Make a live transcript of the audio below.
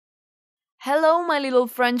Hello, my little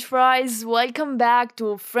French fries. Welcome back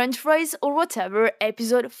to French Fries or Whatever,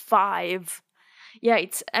 episode 5. Yeah,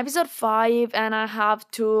 it's episode 5, and I have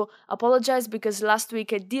to apologize because last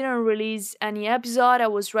week I didn't release any episode. I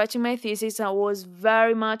was writing my thesis, I was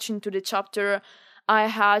very much into the chapter. I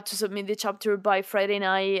had to submit the chapter by Friday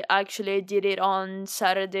night. Actually, I did it on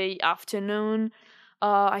Saturday afternoon.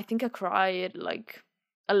 I think I cried like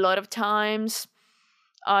a lot of times.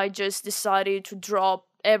 I just decided to drop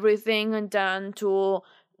everything and then to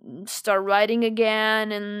start writing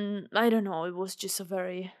again. And I don't know, it was just a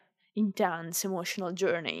very intense emotional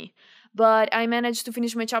journey. But I managed to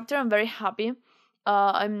finish my chapter. I'm very happy.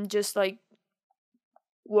 I'm just like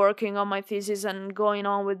working on my thesis and going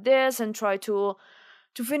on with this and try to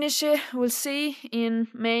finish it. We'll see in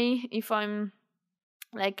May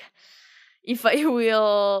like if I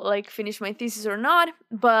will like finish my thesis or not.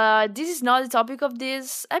 But this is not the topic of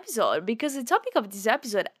this episode, because the topic of this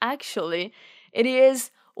episode actually it is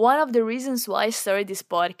one of the reasons why I started this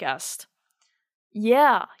podcast.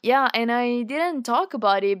 Yeah, and I didn't talk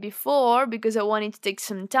about it before because I wanted to take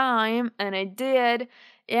some time, and I did,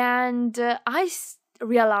 and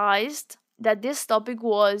realized that this topic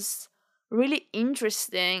was really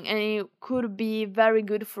interesting and it could be very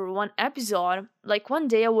good for one episode. Like one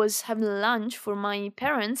day I was having lunch for my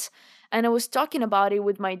parents and I was talking about it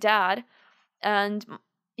with my dad, and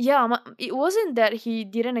it wasn't that he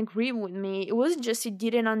didn't agree with me, it wasn't just he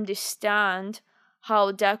didn't understand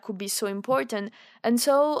how that could be so important. And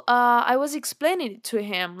so I was explaining it to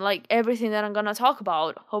him, like everything that I'm gonna talk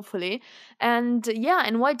about, hopefully. And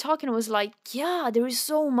and while talking, I was like, yeah, there is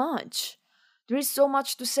so much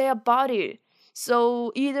to say about it.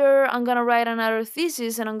 So either I'm gonna write another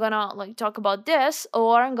thesis and I'm gonna like talk about this,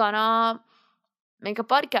 or I'm gonna make a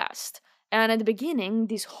podcast. And at the beginning,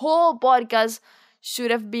 this whole podcast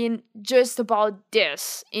should have been just about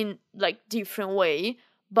this in like different way.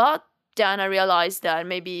 But then I realized that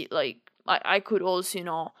maybe like I could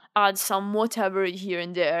also, add some whatever here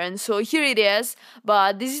and there. And so here it is.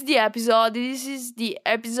 But this is the episode. This is the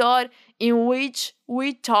episode in which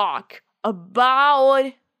we talk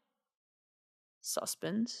about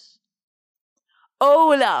suspense.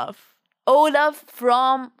 Olaf. Olaf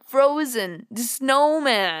from Frozen, the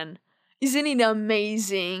snowman. Isn't it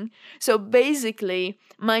amazing? So basically,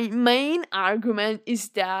 my main argument is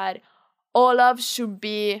that Olaf should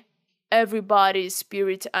be everybody's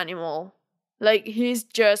spirit animal. Like, he's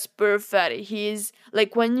just perfect. He's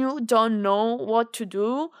like, when you don't know what to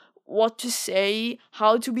do, what to say,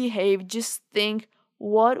 how to behave, just think,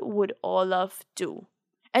 what would Olaf do?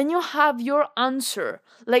 And you have your answer,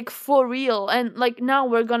 like for real. And like now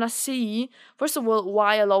we're gonna see, first of all,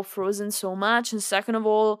 why I love Frozen so much, and second of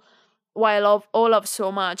all, why I love Olaf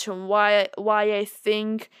so much, and why I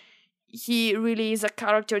think he really is a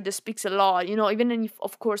character that speaks a lot. Even if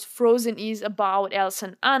of course Frozen is about Elsa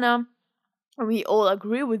and Anna, and we all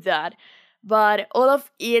agree with that. But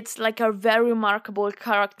Olaf is like a very remarkable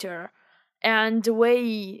character, and the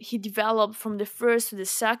way he developed from the first to the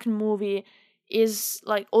second movie is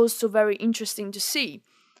like also very interesting to see.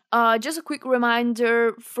 Just a quick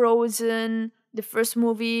reminder: Frozen, the first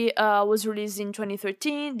movie, was released in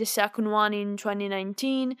 2013, the second one in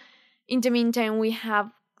 2019. In the meantime, we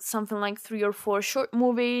have something like 3 or 4 short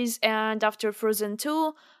movies, and after Frozen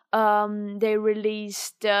 2, they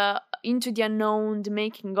released Into the Unknown, the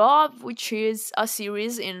Making of, which is a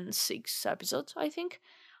series in 6 episodes, I think,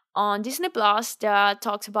 on Disney Plus that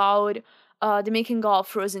talks about the making of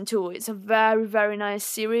Frozen 2. It's a very, very nice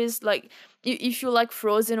series. Like, if you like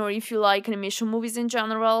Frozen or if you like animation movies in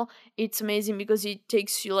general, it's amazing because it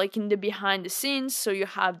takes you like in the behind the scenes. So you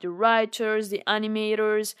have the writers, the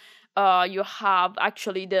animators, you have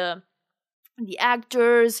actually the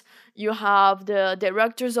actors, you have the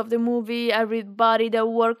directors of the movie, everybody that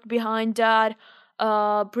worked behind that,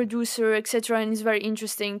 producer, etc. And it's very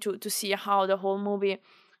interesting to see how the whole movie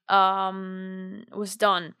was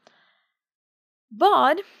done.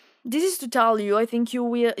 But this is to tell you, I think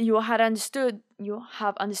you have understood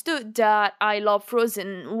that I love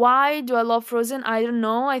Frozen. Why do I love Frozen? I don't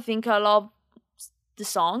know. I think I love the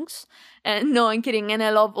songs, and no, I'm kidding. And I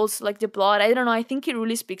love also like the plot. I don't know. I think it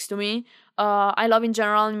really speaks to me. I love in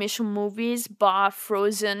general animation movies, but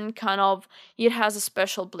Frozen it has a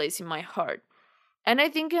special place in my heart. And I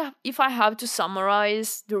think if I have to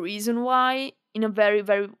summarize the reason why in a very,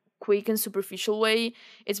 very quick and superficial way,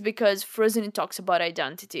 it's because Frozen talks about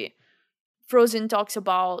identity. Frozen talks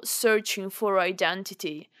about searching for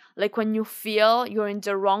identity. Like when you feel you're in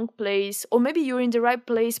the wrong place, or maybe you're in the right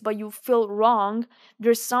place but you feel wrong,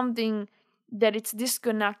 there's something that it's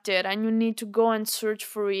disconnected and you need to go and search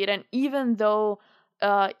for it. And even though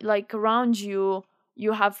like around you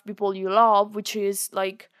you have people you love, which is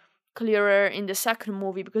like clearer in the second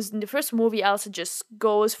movie, because in the first movie Elsa just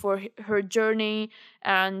goes for her journey,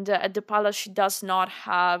 and at the palace she does not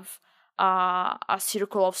have a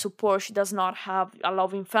circle of support. She does not have a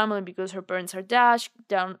loving family because her parents are dead.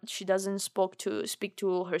 She doesn't speak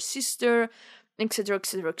to her sister, etc,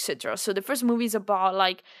 etc, etc. So the first movie is about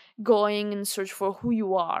like going and search for who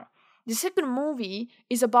you are. The second movie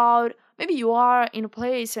is about maybe you are in a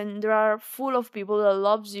place and there are full of people that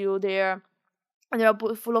loves you there, and there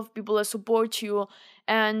are full of people that support you,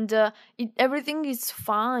 and everything is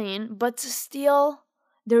fine, but still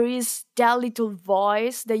there is that little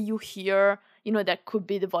voice that you hear. That could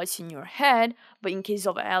be the voice in your head, but in case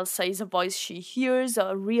of Elsa, is a voice she hears,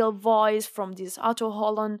 a real voice from this auto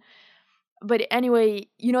Holland. But anyway,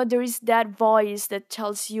 there is that voice that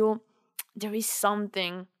tells you there is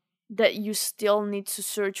something that you still need to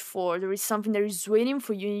search for. There is something that is waiting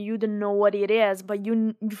for you, and you don't know what it is, but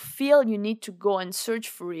you feel you need to go and search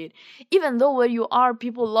for it. Even though where you are,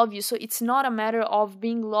 people love you. So it's not a matter of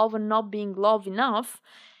being loved and not being loved enough.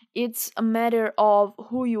 It's a matter of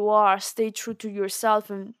who you are. Stay true to yourself,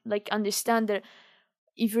 and like understand that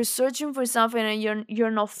if you're searching for something and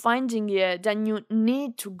you're not finding it, then you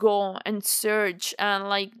need to go and search, and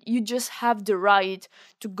like you just have the right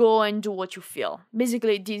to go and do what you feel.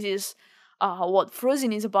 Basically, this is what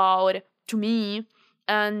Frozen is about to me,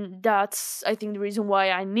 and that's, I think, the reason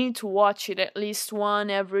why I need to watch it at least one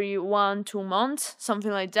every 1-2 months,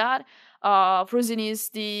 something like that. Frozen is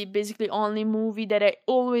the basically only movie that I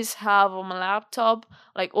always have on my laptop.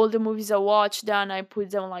 Like all the movies I watch, then I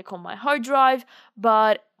put them like on my hard drive,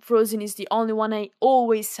 but Frozen is the only one I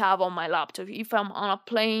always have on my laptop. If I'm on a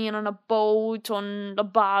plane, on a boat, on a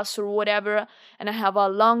bus or whatever, and I have a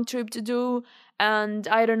long trip to do, and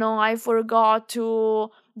I don't know, I forgot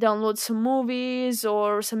to download some movies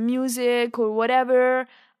or some music or whatever,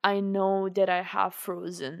 I know that I have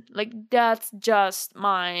Frozen. Like that's just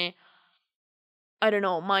my, I don't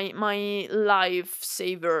know, my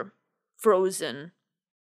lifesaver, Frozen.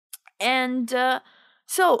 And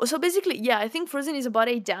so basically, yeah, I think Frozen is about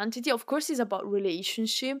identity. Of course, it's about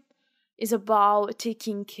relationship. It's about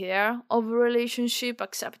taking care of a relationship,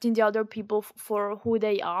 accepting the other people for who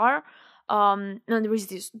they are. And there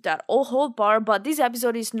is that whole part, but this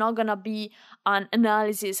episode is not gonna be an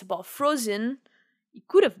analysis about Frozen. It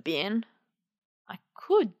could have been. I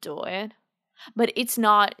could do it, but it's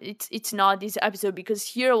not. It's not this episode, because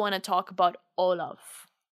here I want to talk about Olaf,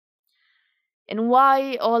 and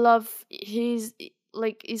why Olaf is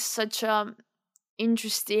such a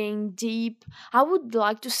interesting, deep, I would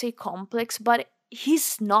like to say complex, but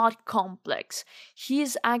he's not complex.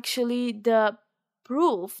 He's actually the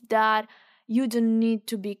proof that you don't need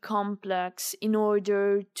to be complex in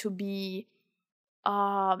order to be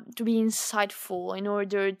insightful, in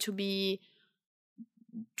order to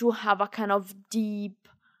have a kind of deep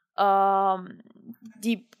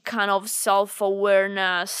kind of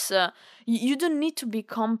self-awareness. You don't need to be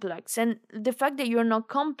complex, and the fact that you're not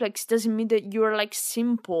complex doesn't mean that you're like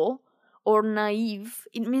simple or naive.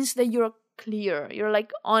 It means that you're clear, you're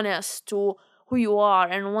like honest to who you are,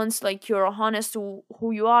 and once like you're honest to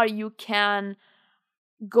who you are, you can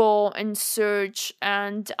go and search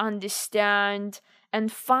and understand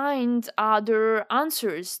and find other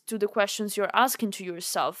answers to the questions you're asking to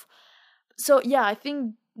yourself. So yeah, I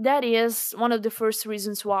think that is one of the first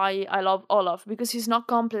reasons why I love Olaf, because he's not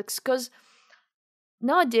complex. Because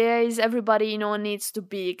nowadays everybody needs to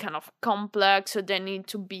be kind of complex, or they need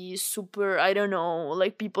to be super, I don't know,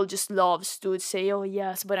 like people just loves to say, oh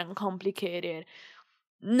yes, but I'm complicated.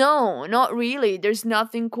 No, not really. There's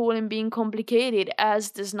nothing cool in being complicated,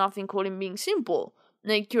 as there's nothing cool in being simple.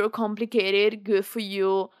 Like, you're complicated, good for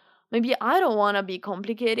you. Maybe I don't want to be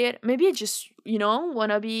complicated. Maybe I just,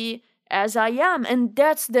 want to be as I am. And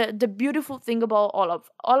that's the beautiful thing about Olaf.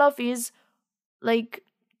 Olaf is like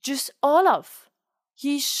just Olaf.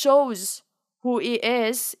 He shows who he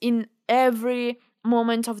is in every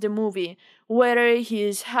moment of the movie. Whether he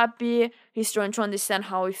is happy, he's trying to understand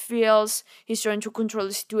how he feels, he's trying to control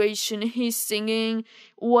the situation, he's singing,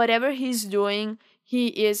 whatever he's doing, he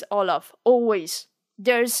is Olaf. Always.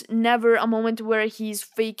 There's never a moment where he's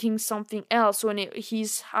faking something else, when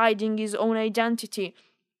he's hiding his own identity.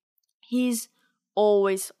 He's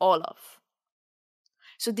always Olaf.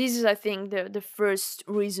 So this is, I think, the first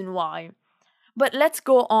reason why. But let's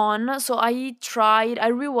go on. So I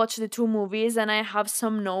rewatched the two movies, and I have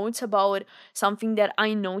some notes about something that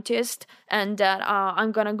I noticed and that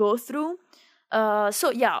I'm gonna go through. So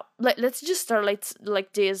yeah, let's just start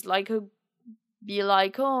like this. Like be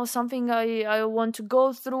like, oh, something I want to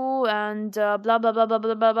go through, and blah blah blah blah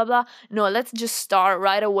blah blah blah blah. No, let's just start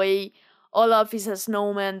right away. Olaf is a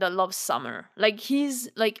snowman that loves summer. Like, he's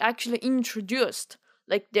like actually introduced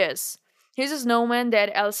like this. He's a snowman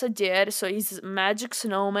that Elsa did, so he's a magic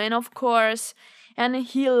snowman, of course, and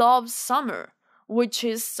he loves summer, which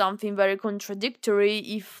is something very contradictory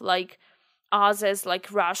if, like, us as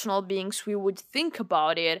like rational beings we would think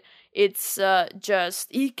about it. It's just,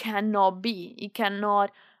 it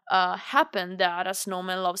cannot happen that a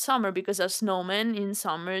snowman loves summer, because a snowman in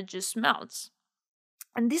summer just melts.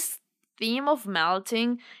 And this theme of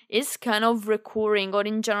melting is kind of recurring, or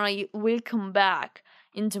in general it will come back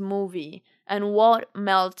in the movie, and what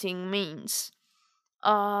melting means.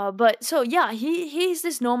 But so yeah, he's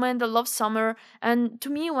this snowman that loves summer, and to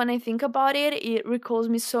me, when I think about it, it recalls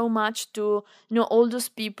me so much to, all those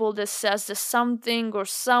people that says that something or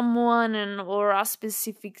someone or a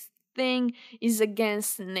specific thing is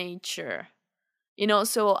against nature.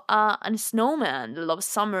 So a snowman that loves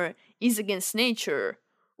summer is against nature.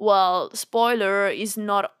 Well, spoiler, it's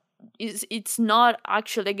not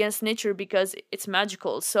actually against nature because it's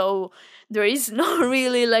magical. So there is not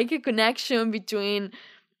really like a connection between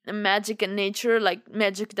magic and nature. Like,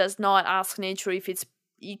 magic does not ask nature if it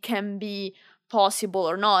can be possible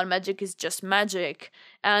or not. Magic is just magic.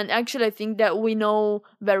 And actually, I think that we know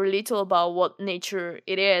very little about what nature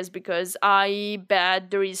it is, because I bet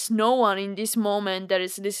there is no one in this moment that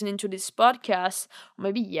is listening to this podcast.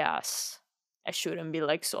 Maybe yes, I shouldn't be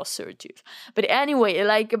like so assertive. But anyway,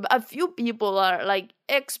 like, a few people are like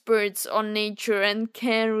experts on nature and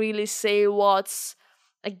can really say what's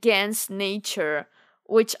against nature,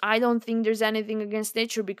 which I don't think there's anything against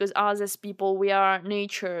nature, because us as people, we are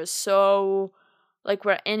nature. So, like,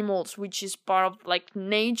 we're animals, which is part of like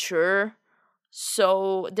nature.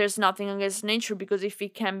 So there's nothing against nature, because if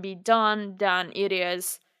it can be done, then it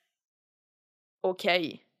is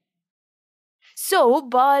okay. So,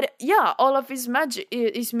 but yeah, all of his magic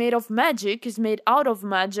is made of magic, is made out of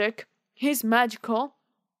magic. He's magical.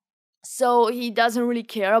 So he doesn't really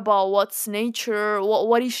care about what's nature,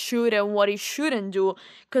 what he should and what he shouldn't do.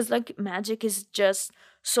 Because, like, magic is just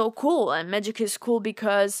so cool. And magic is cool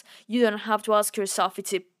because you don't have to ask yourself,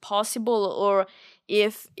 is it possible or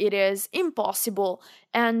if it is impossible.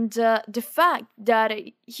 And the fact that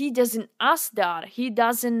he doesn't ask that, he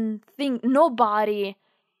doesn't think, nobody,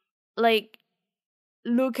 like,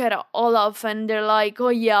 look at Olaf and they're like, oh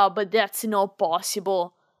yeah, but that's not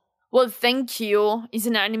possible. Well, thank you. It's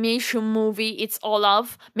an animation movie. It's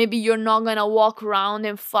Olaf. Maybe you're not gonna walk around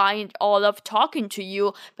and find Olaf talking to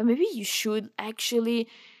you, but maybe you should actually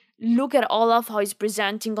look at Olaf, how he's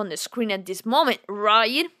presenting on the screen at this moment,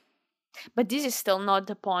 right? But this is still not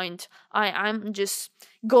the point. I'm just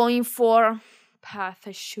going for path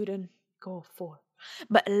I shouldn't go for.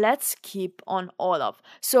 But let's keep on Olaf.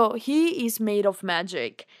 So he is made of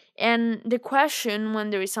magic. And the question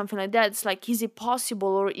when there is something like that, it's like, is it possible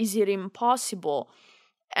or is it impossible?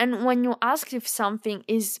 And when you ask if something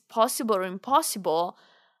is possible or impossible,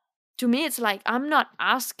 to me it's like, I'm not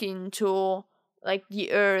asking to, like,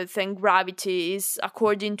 the earth and gravity is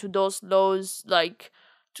according to those laws, like,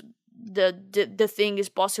 the thing is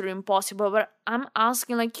possible or impossible, but I'm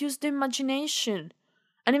asking, like, use the imagination.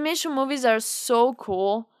 Animation movies are so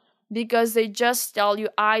cool because they just tell you,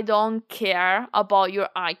 I don't care about your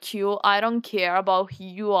IQ, I don't care about who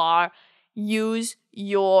you are, use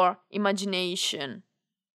your imagination.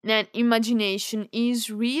 And imagination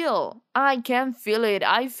is real. I can feel it.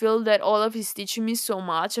 I feel that Olaf is teaching me so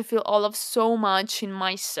much. I feel Olaf so much in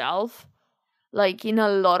myself, like, in a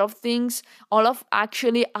lot of things. Olaf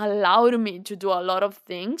actually allowed me to do a lot of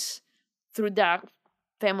things through that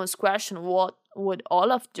famous question, what would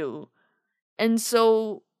Olaf do? And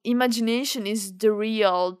so imagination is the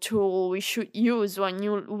real tool we should use when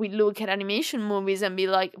we look at animation movies and be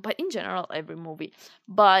like, but in general, every movie.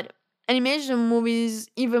 But animation movies,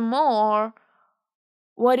 even more,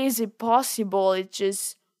 what is it possible? It's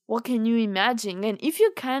just, what can you imagine? And if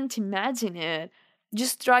you can't imagine it,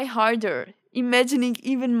 just try harder, imagining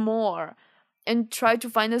even more, and try to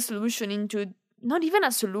find a solution into, not even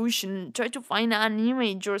a solution, try to find an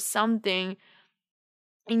image or something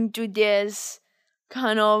into this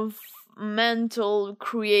kind of mental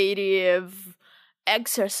creative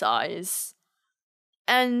exercise.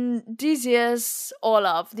 And this is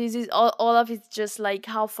Olaf. This is Olaf. It's just like,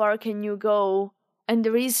 how far can you go? And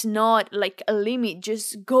there is not like a limit.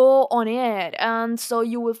 Just go on it. And so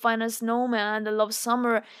you will find a snowman that loves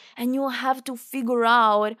summer, and you have to figure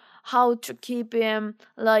out how to keep him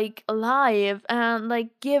like alive and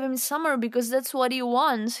like give him summer, because that's what he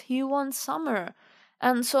wants. He wants summer.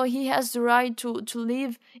 And so he has the right to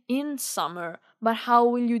live in summer. But how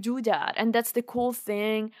will you do that? And that's the cool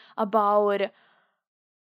thing about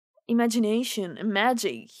imagination and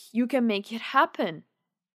magic. You can make it happen.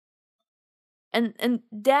 And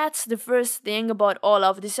that's the first thing about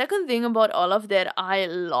Olaf. The second thing about Olaf that I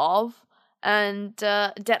love, and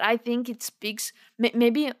that I think it speaks,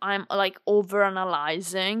 maybe I'm like over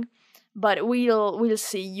analyzing, but we'll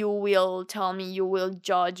see. You will tell me, you will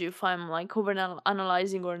judge if I'm like over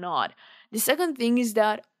analyzing or not. The second thing is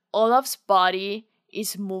that Olaf's body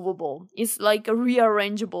is movable. It's like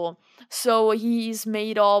rearrangeable. So he has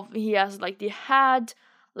like the head,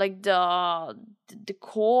 like the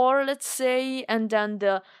core, let's say, and then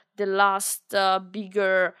the last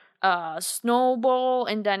bigger snowball,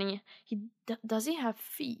 and then does he have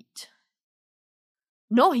feet?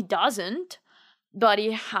 No, he doesn't. But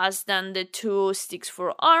he has then the two sticks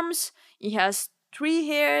for arms. He has three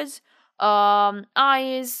hairs,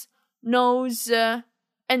 eyes, nose, and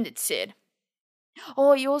that's it.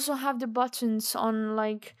 Oh, you also have the buttons on,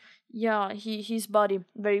 like, yeah, his body.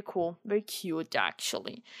 Very cool, very cute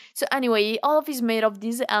actually. So anyway, all of is made of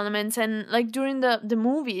these elements, and like during the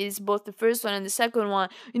movies, both the first one and the second one,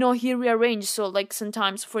 he rearranged. So like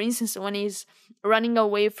sometimes, for instance, when he's running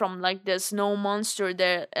away from like the snow monster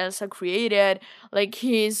that Elsa created, like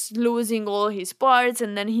he's losing all his parts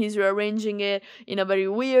and then he's rearranging it in a very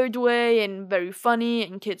weird way and very funny,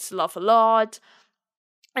 and kids laugh a lot.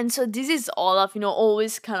 And so this is Olaf,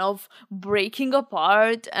 always kind of breaking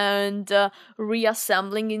apart and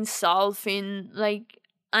reassembling himself in like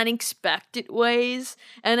unexpected ways.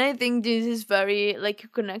 And I think this is very like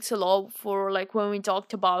it connects a lot for like when we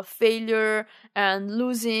talked about failure and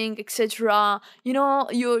losing, etc.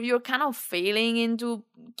 You're kind of failing into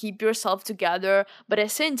keep yourself together, but at the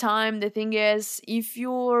same time, the thing is, if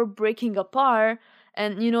you're breaking apart,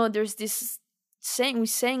 and there's this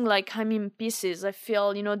saying like I'm in pieces, I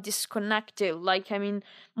feel disconnected, like I'm in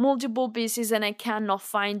multiple pieces and I cannot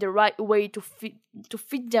find the right way to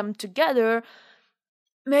fit them together.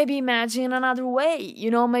 Maybe imagine another way.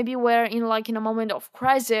 Maybe we're in a moment of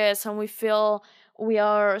crisis and we feel we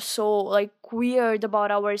are so like weird about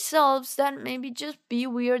ourselves, then maybe just be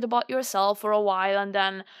weird about yourself for a while, and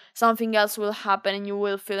then something else will happen and you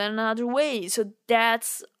will feel another way. So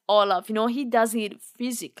that's Olaf. He does it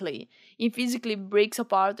physically. He physically breaks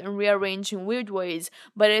apart and rearrange in weird ways.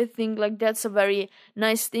 But I think like that's a very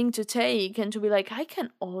nice thing to take, and to be like, I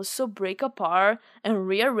can also break apart and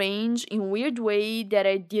rearrange in weird way that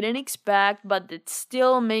I didn't expect, but that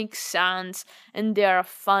still makes sense, and they're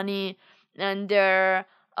funny, and they're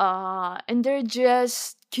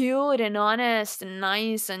just cute and honest and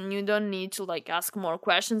nice, and you don't need to like ask more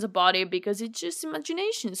questions about it because it's just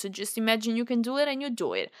imagination. So just imagine you can do it and you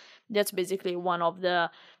do it. That's basically one of the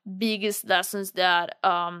biggest lessons that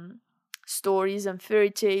stories and fairy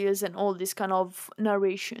tales and all these kind of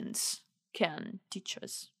narrations can teach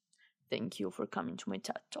us. Thank you for coming to my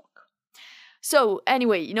TED talk. So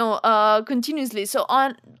anyway, continuously, so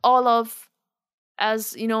on Olaf,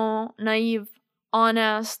 as naive,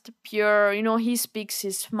 honest, pure, he speaks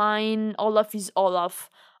his mind. Olaf is Olaf.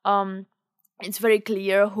 It's very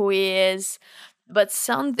clear who he is. But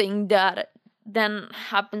something that then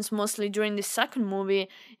happens mostly during the second movie,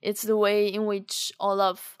 it's the way in which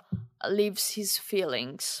Olaf lives his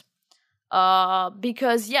feelings.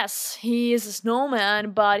 Because yes, he is a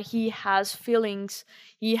snowman, but he has feelings.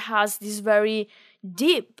 He has this very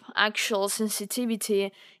deep actual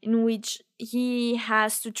sensitivity in which he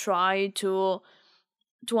has to try to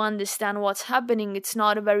understand what's happening. It's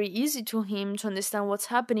not very easy to him to understand what's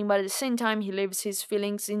happening, but at the same time he lives his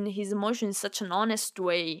feelings in his emotions in such an honest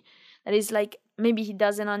way that is like maybe he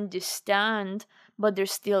doesn't understand, but they're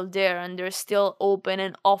still there and they're still open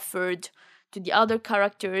and offered to the other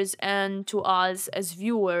characters and to us as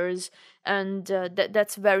viewers. And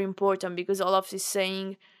that's very important, because Olaf is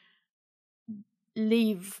saying,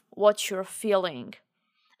 live what you're feeling.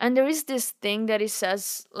 And there is this thing that he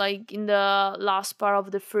says, like in the last part of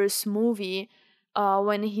the first movie,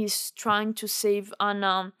 when he's trying to save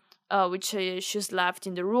Anna, which she's left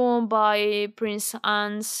in the room by Prince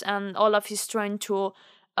Hans, and Olaf is trying to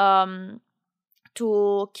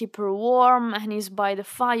keep her warm, and he's by the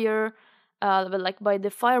fire, like by the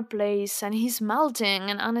fireplace, and he's melting,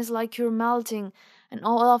 and Anna's like, you're melting, and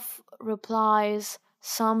Olaf replies,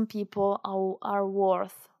 some people are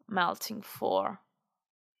worth melting for.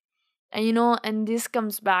 And and this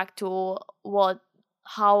comes back to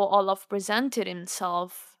how Olaf presented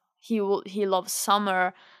himself. He loves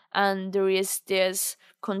summer, and there is this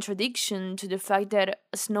contradiction to the fact that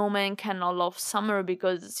a snowman cannot love summer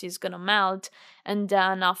because he's gonna melt, and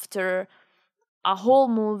then after a whole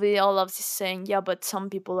movie, Olaf is saying, yeah, but some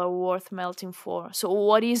people are worth melting for. So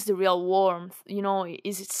what is the real warmth?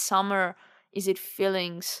 Is it summer? Is it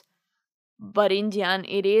feelings? But in the end,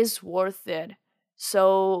 it is worth it.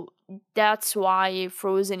 So that's why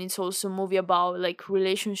Frozen is also a movie about like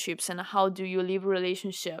relationships and how do you live a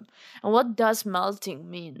relationship and what does melting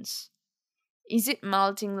means. Is it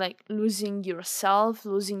melting like losing yourself,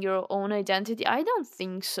 losing your own identity? I don't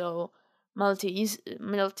think so.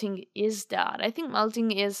 Melting is that. I think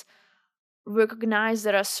melting is recognize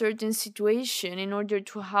that a certain situation, in order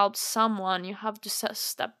to help someone, you have to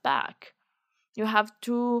step back. You have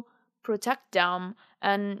to protect them,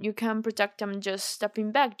 and you can protect them just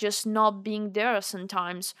stepping back, just not being there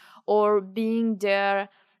sometimes, or being there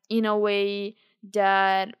in a way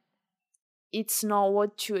that it's not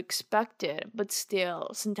what you expected, but still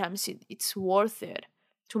sometimes it's worth it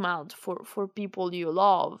to melt for people you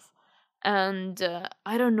love. And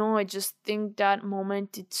I don't know, I just think that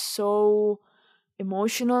moment, it's so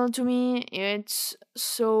emotional to me. It's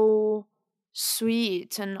so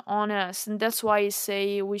sweet and honest, and that's why I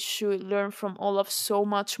say we should learn from Olaf so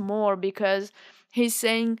much more, because he's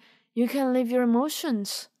saying you can live your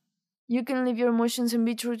emotions. You can live your emotions and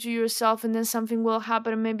be true to yourself, and then something will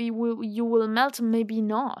happen. Maybe you will melt, maybe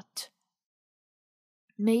not.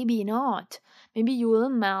 Maybe not. Maybe you will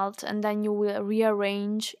melt and then you will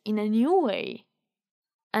rearrange in a new way.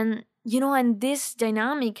 And and this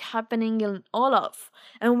dynamic happening in Olaf,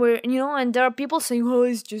 and and there are people saying, oh,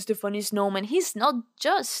 he's just the funny snowman. He's not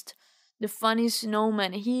just the funny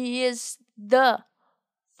snowman, he is the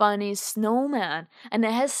funny snowman, and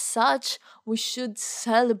as such we should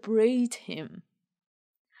celebrate him.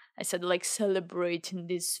 I said like celebrate in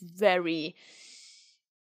this very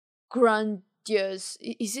grandiose,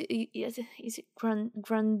 is it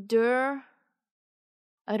grandeur?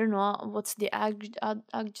 I don't know what's the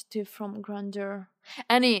adjective from grandeur.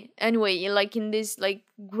 Anyway, like in this like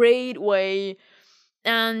great way,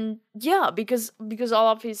 and yeah, because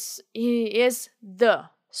Olaf he is the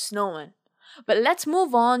snowman. But let's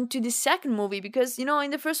move on to the second movie, because in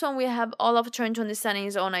the first one we have Olaf trying to understand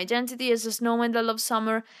his own identity as a snowman that loves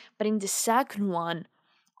summer, but in the second one,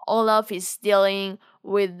 Olaf is dealing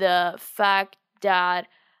with the fact that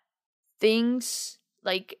things,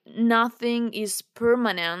 like, nothing is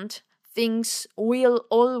permanent, things will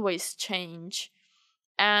always change.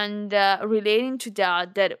 And relating to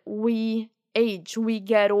that we age, we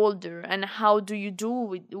get older, and how do you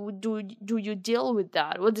do you deal with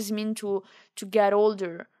that? What does it mean to get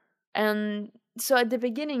older? And so at the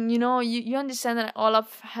beginning, you understand that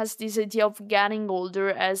Olaf has this idea of getting older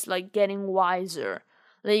as like getting wiser.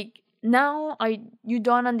 Like, now you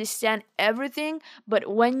don't understand everything, but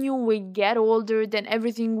when you will get older, then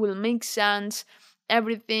everything will make sense.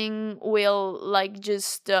 Everything will like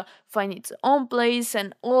just find its own place,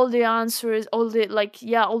 and all the answers, all the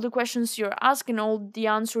all the questions you're asking, all the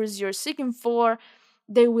answers you're seeking for,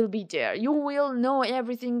 they will be there. You will know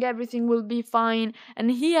everything will be fine.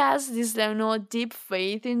 And he has this deep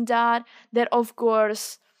faith in that, that of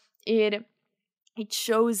course it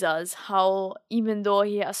shows us how, even though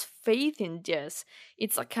he has faith in this,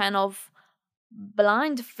 it's a kind of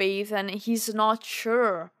blind faith, and he's not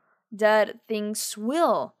sure that things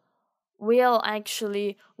will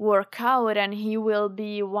actually work out and he will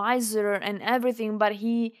be wiser and everything. But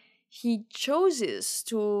he chooses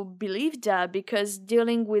to believe that, because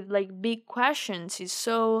dealing with like big questions is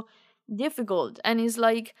so difficult, and it's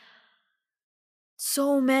like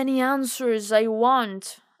so many answers I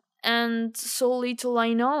want and so little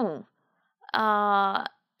I know.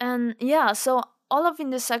 And yeah, so Olaf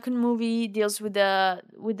in the second movie deals with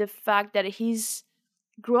the fact that he's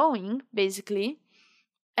growing, basically.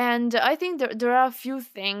 And I think there are a few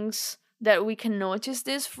things that we can notice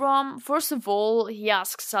this from. First of all, he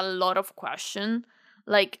asks a lot of questions,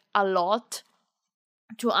 like a lot,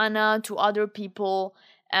 to Anna, to other people,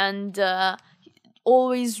 and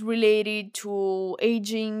always related to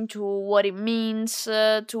aging, to what it means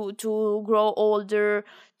to grow older,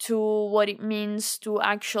 to what it means to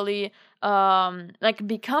actually like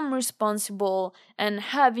become responsible and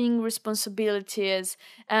having responsibilities,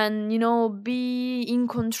 and be in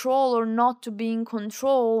control or not to be in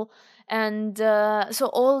control. And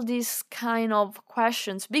so all these kind of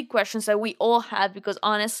questions, big questions that we all have, because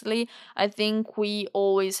honestly I think we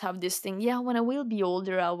always have this thing, yeah, when I will be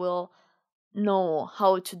older I will know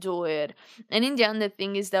how to do it. And in the end, the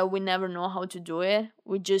thing is that we never know how to do it.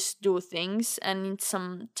 We just do things, and in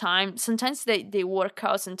sometimes they work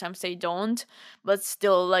out, sometimes they don't. But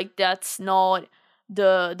still, like, that's not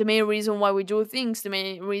the main reason why we do things. The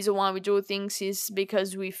main reason why we do things is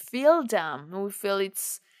because we feel them. We feel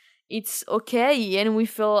it's okay, and we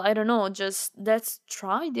feel, I don't know, just let's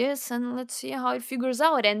try this and let's see how it figures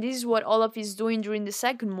out. And this is what Olaf is doing during the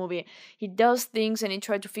second movie. He does things and he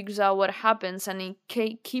tries to figure out what happens, and he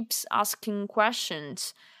keeps asking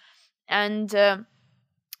questions. And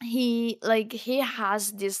he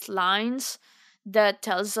has these lines that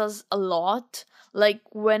tells us a lot, like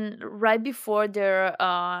when right before they're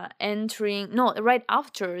entering, no, right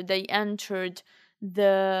after they entered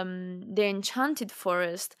the enchanted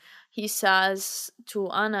forest, he says to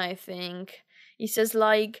Anna, I think, he says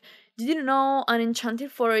like, did you know an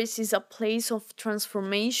enchanted forest is a place of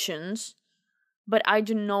transformations, but I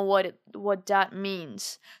don't know what that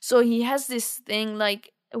means. So he has this thing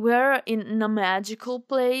like, we're in a magical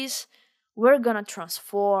place, we're gonna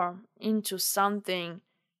transform into something,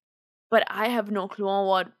 but I have no clue on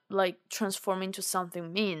what like transform into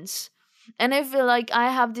something means. And I feel like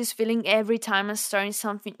I have this feeling every time I'm starting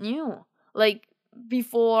something new. Like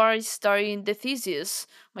before I starting the thesis,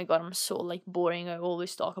 my god, I'm so like boring, I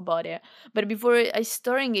always talk about it. But before I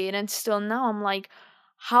starting it, and still now, I'm like,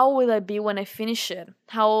 how will I be when I finish it?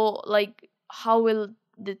 How will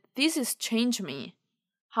the thesis change me?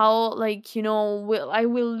 How, like, will I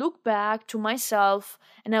will look back to myself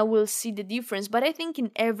and I will see the difference. But I think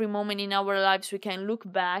in every moment in our lives we can look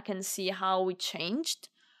back and see how we changed.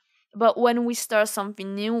 But when we start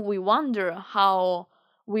something new, we wonder how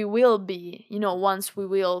we will be, once we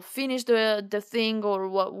will finish the thing, or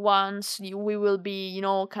what once we will be,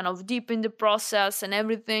 kind of deep in the process and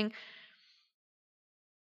everything.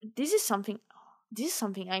 this is something this is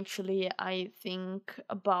something actually I think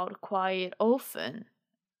about quite often.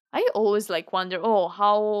 I always like wonder, oh,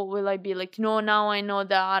 how will I be, like, now I know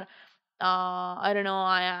that I don't know,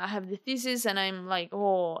 I have the thesis, and I'm like,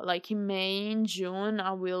 oh, like in May, in June,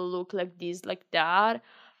 I will look like this, like that.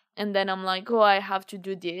 And then I'm like, oh, I have to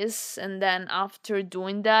do this. And then after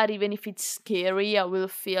doing that, even if it's scary, I will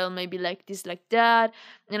feel maybe like this, like that.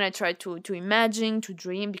 And I try to imagine, to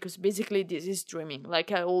dream, because basically this is dreaming.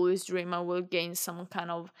 Like I always dream I will gain some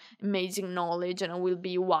kind of amazing knowledge, and I will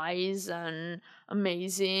be wise and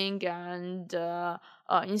amazing and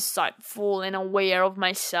insightful and aware of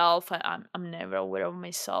myself. I'm never aware of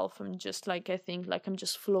myself. I'm just like, I think like I'm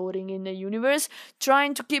just floating in the universe,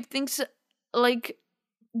 trying to keep things like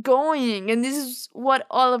going. And this is what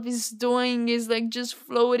Olaf is doing, is like just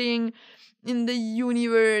floating in the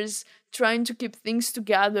universe, trying to keep things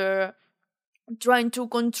together, trying to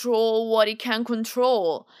control what he can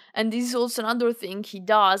control. And this is also another thing he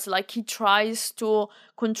does, like he tries to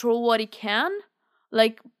control what he can,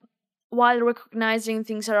 like while recognizing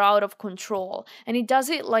things are out of control. And he does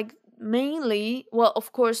it like mainly, well,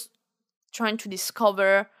 of course, trying to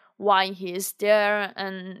discover why he is there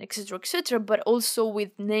and etc, but also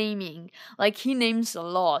with naming. Like he names a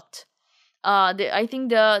lot. I think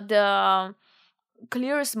the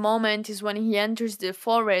clearest moment is when he enters the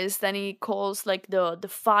forest and he calls like the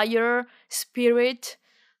fire spirit,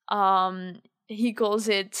 he calls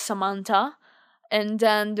it Samantha. And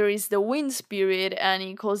then there is the wind spirit and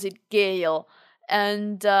he calls it Gale.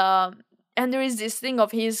 And there is this thing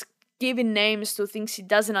of his giving names to things he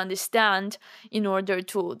doesn't understand in order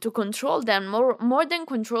to control them, more than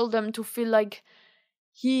control them, to feel like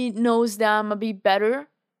he knows them a bit better.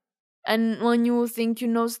 And when you think you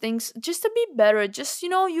know things just a bit better, just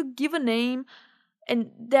you give a name, and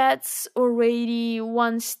that's already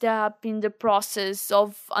one step in the process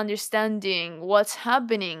of understanding what's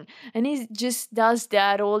happening. And he just does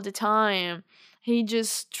that all the time. He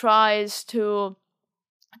just tries to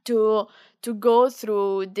to go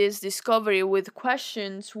through this discovery with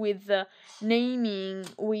questions, with naming,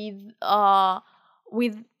 with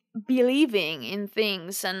believing in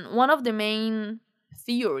things. And one of the main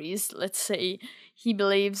theories, let's say, he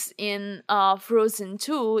believes in Frozen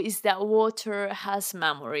 2 is that water has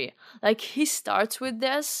memory. Like he starts with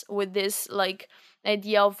this like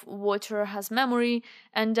idea of water has memory,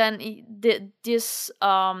 and then this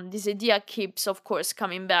idea keeps, of course,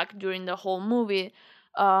 coming back during the whole movie,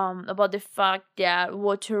 about the fact that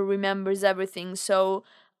water remembers everything. So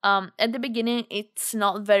at the beginning it's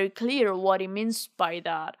not very clear what he means by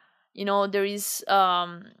that. There is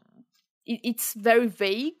it's very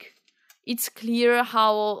vague. It's clear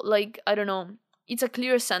how, like, I don't know, it's a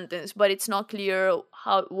clear sentence, but it's not clear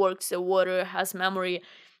how it works. The water has memory.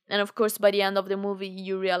 And of course, by the end of the movie,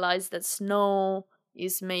 you realize that snow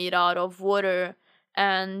is made out of water,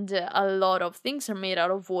 and a lot of things are made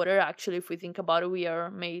out of water. Actually, if we think about it, we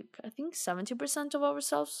are made, I think 70% of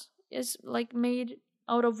ourselves is like made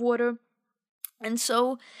out of water. And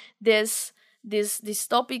so this this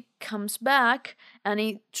topic comes back, and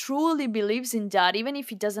he truly believes in that, even if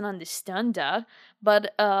he doesn't understand that.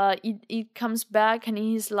 But it comes back, and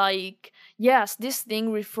he's like, yes, this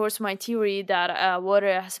thing refers to my theory that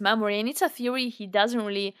water has memory, and it's a theory. He doesn't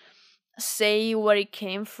really say where it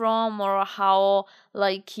came from or how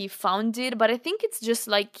like he found it, but I think it's just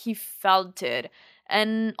like he felt it.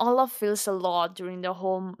 And Olaf feels a lot during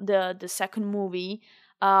the second movie,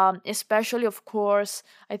 especially, of course,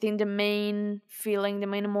 I think the main feeling, the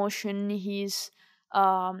main emotion he's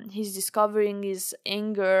discovering is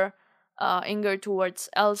anger. Anger towards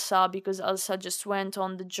Elsa, because Elsa just went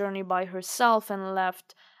on the journey by herself and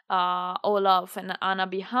left Olaf and Anna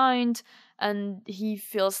behind, and he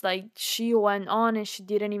feels like she went on and she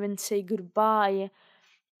didn't even say goodbye.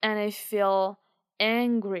 And I feel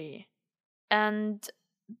angry. And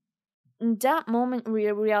in that moment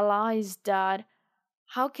we realized that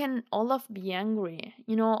how can Olaf be angry?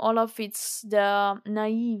 Olaf is the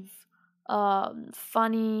naive,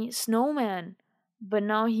 funny snowman, but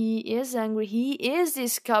now he is angry. He is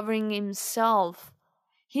discovering himself.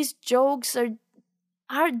 His jokes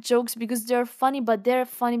are jokes because they're funny, but they're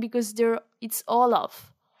funny because it's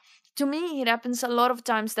Olaf. To me, it happens a lot of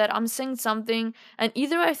times that I'm saying something, and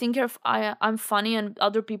either I think I'm funny and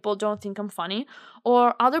other people don't think I'm funny,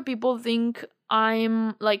 or other people think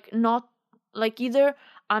I'm like not, like either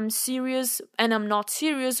I'm serious and I'm not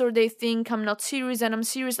serious, or they think I'm not serious and I'm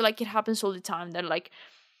serious. Like, it happens all the time. That like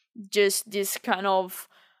just this kind of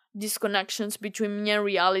disconnections between me and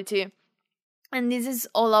reality. And this is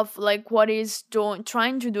all of like what he's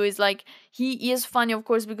trying to do is like, he is funny, of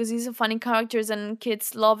course, because he's a funny character and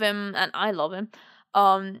kids love him and I love him,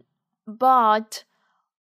 but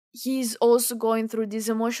he's also going through this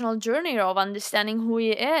emotional journey of understanding who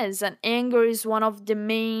he is, and anger is one of the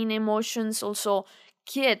main emotions also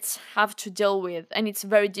kids have to deal with, and it's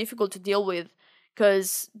very difficult to deal with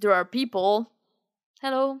because there are people,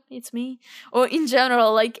 hello, it's me, or in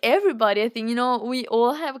general, like everybody, I think, we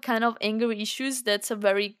all have kind of anger issues. That's a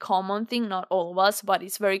very common thing, not all of us, but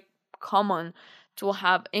it's very common to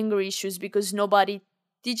have anger issues because nobody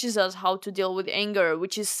teaches us how to deal with anger,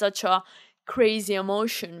 which is such a crazy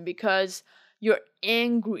emotion, because you're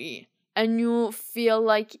angry and you feel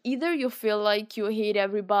like, either you feel like you hate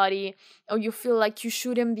everybody, or you feel like you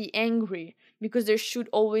shouldn't be angry, because there should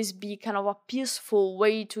always be kind of a peaceful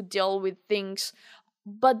way to deal with things.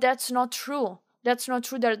 But that's not true. That's not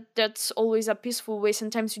true. That's always a peaceful way.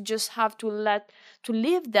 Sometimes you just have to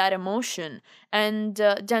live that emotion, and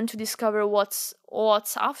then to discover what's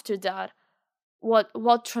after that,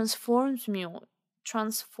 what transforms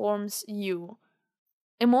you.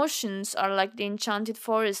 Emotions are like the enchanted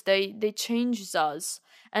forest. They change us,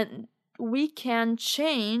 and we can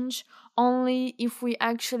change only if we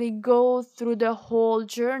actually go through the whole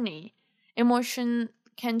journey. Emotion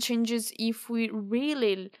can change us if we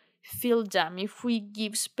really feel them, if we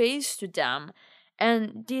give space to them.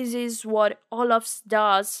 And this is what Olaf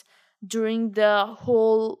does during the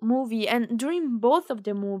whole movie, and during both of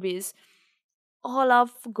the movies.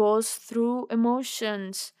 Olaf goes through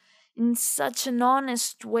emotions in such an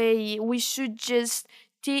honest way. We should just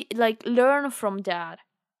learn from that.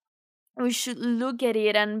 We should look at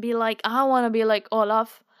it and be like, I want to be like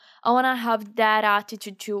Olaf. I want to have that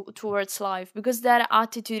attitude towards life, because that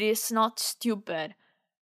attitude is not stupid.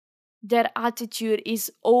 That attitude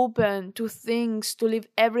is open to things, to live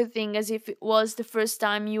everything as if it was the first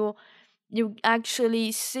time you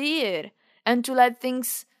actually see it, and to let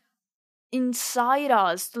things inside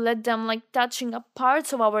us, to let them like touching up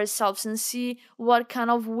parts of ourselves and see what kind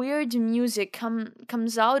of weird music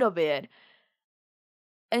comes out of it.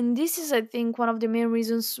 And this is, I think, one of the main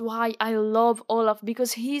reasons why I love Olaf,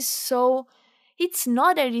 because it's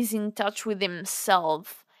not that he's in touch with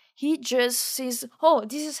himself. He just says, oh,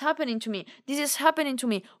 this is happening to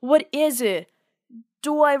me, what is it?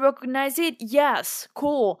 Do I recognize it? Yes,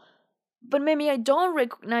 cool. But maybe I don't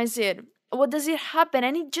recognize it. What does it happen?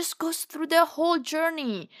 And it just goes through the whole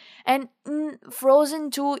journey. And in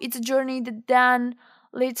Frozen 2, it's a journey that then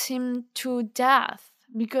leads him to death.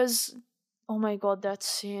 Because, oh my god, that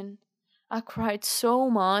scene. I cried so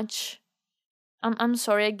much. I'm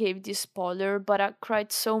sorry I gave this spoiler, but I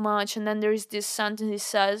cried so much. And then there's this sentence he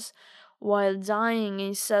says while dying.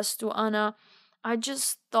 He says to Anna, I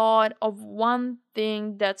just thought of one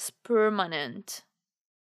thing that's permanent.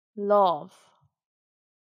 Love.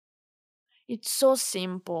 It's so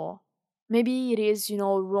simple. Maybe it is,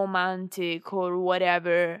 romantic or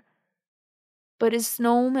whatever. But a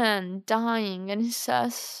snowman dying, and he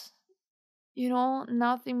says,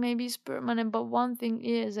 nothing maybe is permanent, but one thing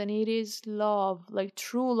is, and it is love, like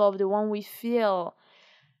true love, the one we feel.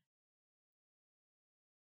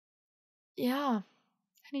 yeah, and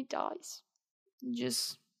he dies. He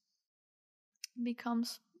just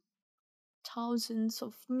becomes thousands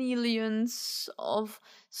of millions of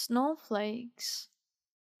snowflakes.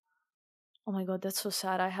 Oh my god, that's so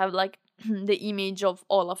sad. I have like the image of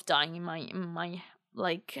Olaf dying in my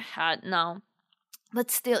like head now. But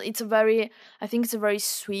still, I think it's a very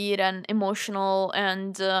sweet and emotional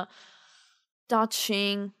and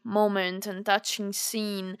touching moment and touching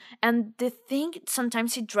scene. And the thing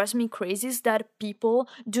sometimes it drives me crazy is that people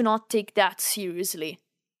do not take that seriously.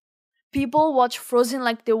 People watch Frozen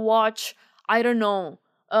like they watch, I don't know,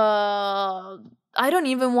 I don't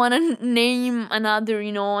even want to name another,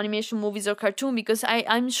 animation movies or cartoon, because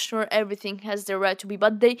I'm sure everything has the right to be,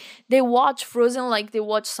 but they watch Frozen like they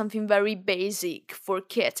watch something very basic for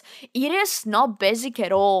kids. It is not basic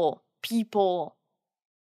at all, people.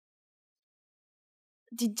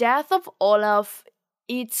 The death of Olaf,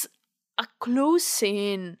 it's a close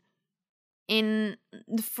scene in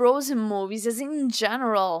the Frozen movies, as in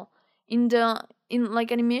general, in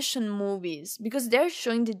like animation movies, because they're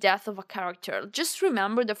showing the death of a character. Just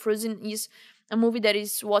remember that Frozen is a movie that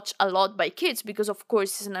is watched a lot by kids, because of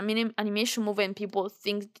course it's an animation movie and people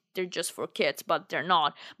think they're just for kids, but they're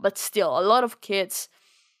not. But still, a lot of kids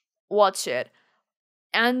watch it,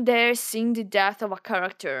 and they're seeing the death of a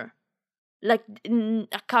character, like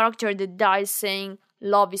a character that dies saying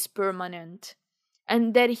love is permanent,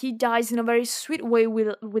 and that he dies in a very sweet way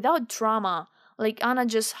without drama. Like Anna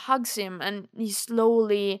just hugs him and he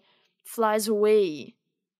slowly flies away.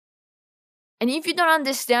 And if you don't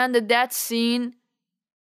understand that scene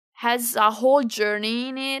has a whole journey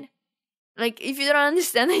in it, like if you don't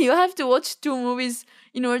understand that, you have to watch two movies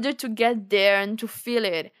in order to get there and to feel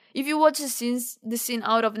it. If you watch the scene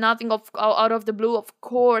out of nothing, out of the blue, of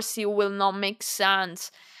course it will not make sense.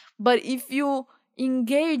 But if you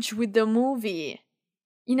engage with the movie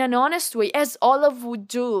in an honest way, as Olaf would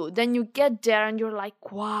do, then you get there and you're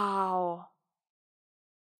like, wow.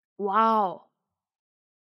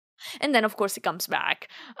 And then of course he comes back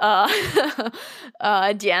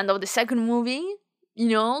at the end of the second movie,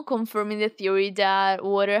 confirming the theory that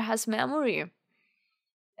water has memory.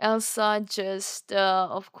 Elsa just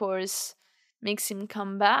of course makes him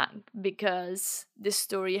come back because the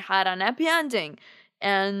story had an happy ending.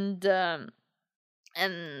 And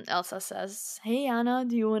Elsa says, "Hey Anna,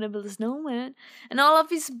 do you want to build a snowman?" And Olaf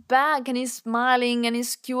is back and he's smiling and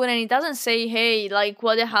he's cute, and he doesn't say, "Hey, like,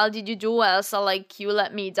 what the hell did you do, Elsa? Like, you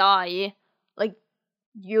let me die. Like,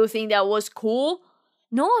 you think that was cool?"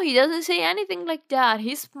 No, he doesn't say anything like that.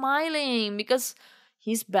 He's smiling because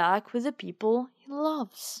he's back with the people he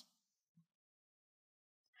loves.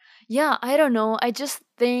 Yeah, I don't know. I just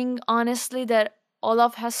think, honestly, that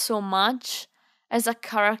Olaf has so much as a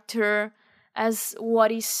character, as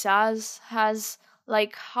what he says, has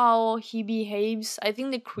like how he behaves. I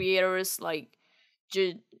think the creators, like,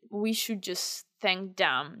 we should just thank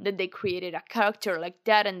them that they created a character like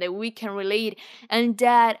that and that we can relate, and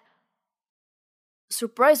that,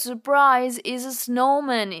 surprise, surprise, is a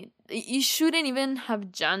snowman. It shouldn't even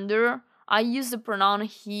have gender. I use the pronoun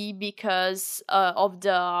he because of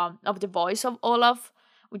the voice of Olaf,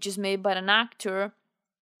 which is made by an actor.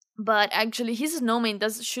 But actually, his snowman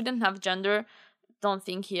shouldn't have gender. Don't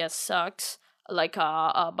think he has sex, like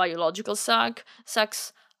a biological sex.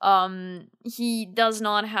 He does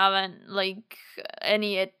not have like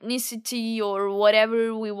any ethnicity or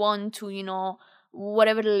whatever we want to,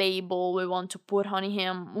 whatever label we want to put on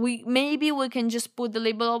him. Maybe we can just put the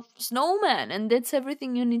label of snowman, and that's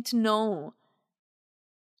everything you need to know.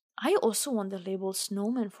 I also want the label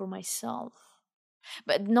snowman for myself.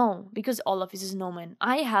 But no, because Olaf is a snowman,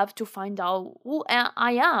 I have to find out who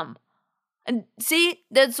I am. And see,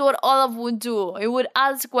 that's what Olaf would do. He would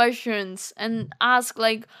ask questions and ask,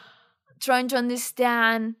 like, trying to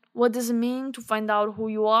understand what does it mean to find out who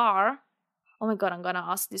you are. Oh my god, I'm gonna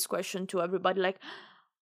ask this question to everybody, like,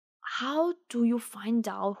 how do you find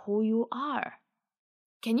out who you are?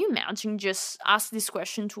 Can you imagine just ask this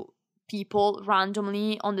question to people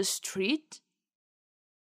randomly on the street?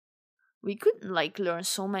 We could like learn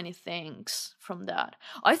so many things from that.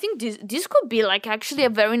 I think this could be like actually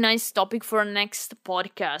a very nice topic for our next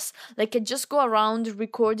podcast. Like I just go around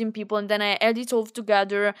recording people and then I edit all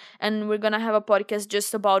together, and we're gonna have a podcast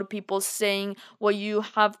just about people saying what you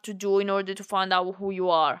have to do in order to find out who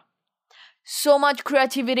you are. So much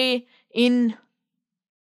creativity in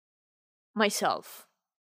myself.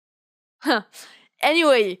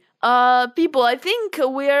 Anyway, people, I think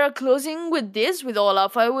we are closing with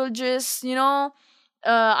Olaf. I will just,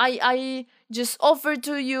 I just offer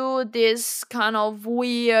to you this kind of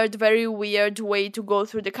weird, very weird way to go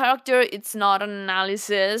through the character. It's not an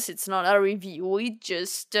analysis, it's not a review, it's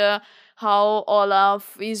just why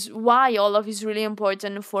Olaf is really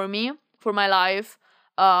important for me, for my life,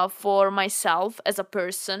 for myself as a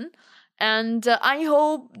person. And I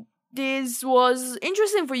hope this was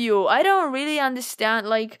interesting for you. I don't really understand,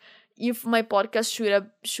 like, if my podcast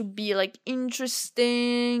should be like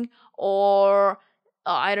interesting or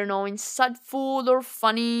I don't know, insightful or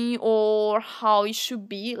funny, or how it should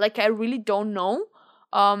be. Like, I really don't know.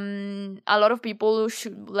 A lot of people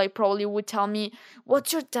should, like, probably would tell me,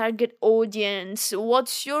 what's your target audience,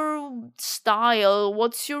 what's your style,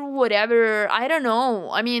 what's your whatever. I don't know.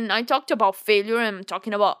 I mean, I talked about failure, I'm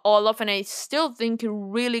talking about Olaf, and I still think it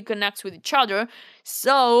really connects with each other.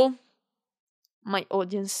 So my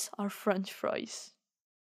audience are French fries.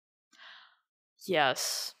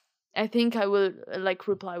 Yes, I think I will like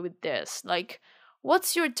reply with this. Like,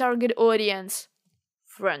 what's your target audience?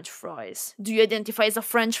 French fries. Do you identify as a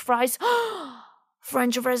French fries?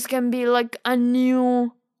 French fries can be like a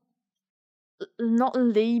new, not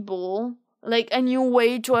label, like a new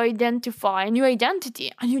way to identify, a new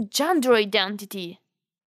identity, a new gender identity.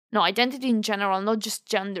 No, identity in general, not just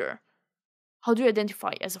gender. How do you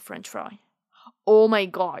identify as a French fry? Oh my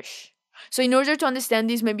gosh. So in order to understand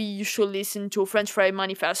this, maybe you should listen to French Fry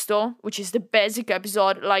Manifesto, which is the basic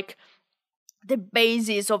episode, like the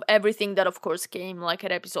basis of everything that of course came like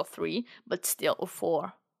at episode 3, but still, or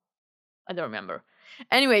 4. I don't remember.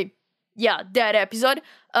 Anyway, yeah, that episode.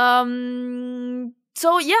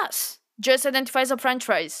 So yes, just identify as a French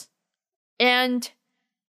fries. And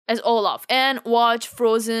as Olaf. And watch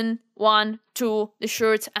Frozen 1, 2, the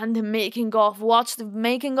shirts and the making of. Watch the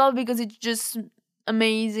making of because it's just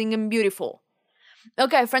amazing and beautiful.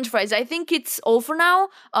 Okay, French fries, I think it's all for now.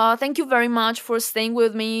 Thank you very much for staying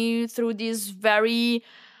with me through this very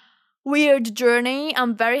weird journey.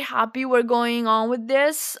 I'm very happy we're going on with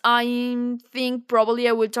this. I think probably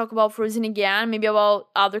I will talk about Frozen again, maybe about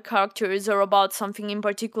other characters or about something in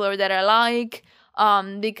particular that I like,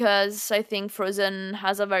 because I think Frozen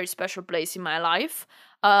has a very special place in my life.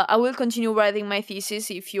 I will continue writing my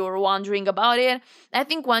thesis if you're wondering about it. I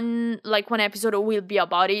think one episode will be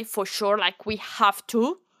about it for sure. Like, we have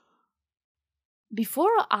to.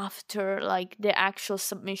 Before or after, like, the actual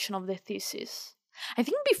submission of the thesis? I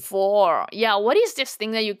think before. Yeah, what is this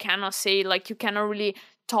thing that you cannot say? Like, you cannot really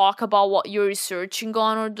talk about what you're researching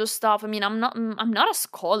on or those stuff. I mean, I'm not a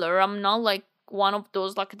scholar. I'm not like one of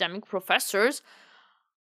those academic professors.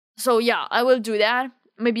 So yeah, I will do that.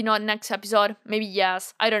 Maybe not next episode. Maybe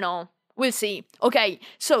yes. I don't know. We'll see. Okay,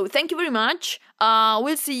 so thank you very much.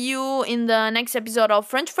 We'll see you in the next episode of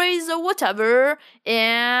French Phrase or whatever.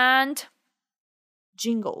 And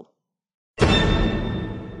jingle.